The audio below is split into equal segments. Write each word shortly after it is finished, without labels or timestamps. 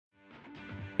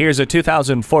Here's a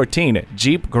 2014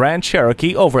 Jeep Grand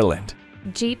Cherokee Overland.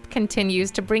 Jeep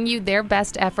continues to bring you their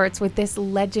best efforts with this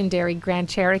legendary Grand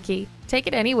Cherokee. Take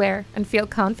it anywhere and feel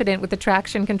confident with the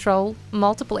traction control,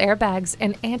 multiple airbags,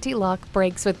 and anti-lock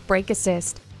brakes with brake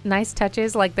assist. Nice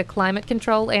touches like the climate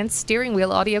control and steering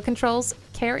wheel audio controls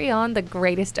carry on the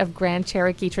greatest of Grand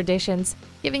Cherokee traditions,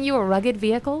 giving you a rugged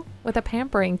vehicle with a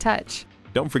pampering touch.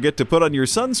 Don't forget to put on your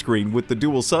sunscreen with the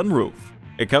dual sunroof.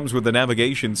 It comes with a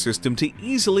navigation system to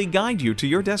easily guide you to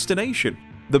your destination.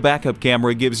 The backup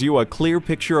camera gives you a clear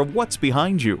picture of what's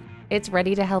behind you. It's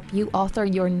ready to help you author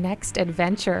your next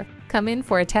adventure. Come in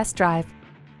for a test drive.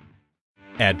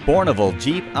 At Bournival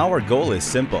Jeep, our goal is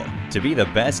simple: to be the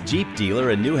best Jeep dealer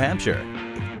in New Hampshire.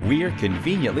 We're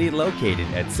conveniently located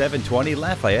at 720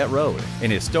 Lafayette Road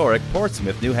in historic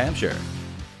Portsmouth, New Hampshire.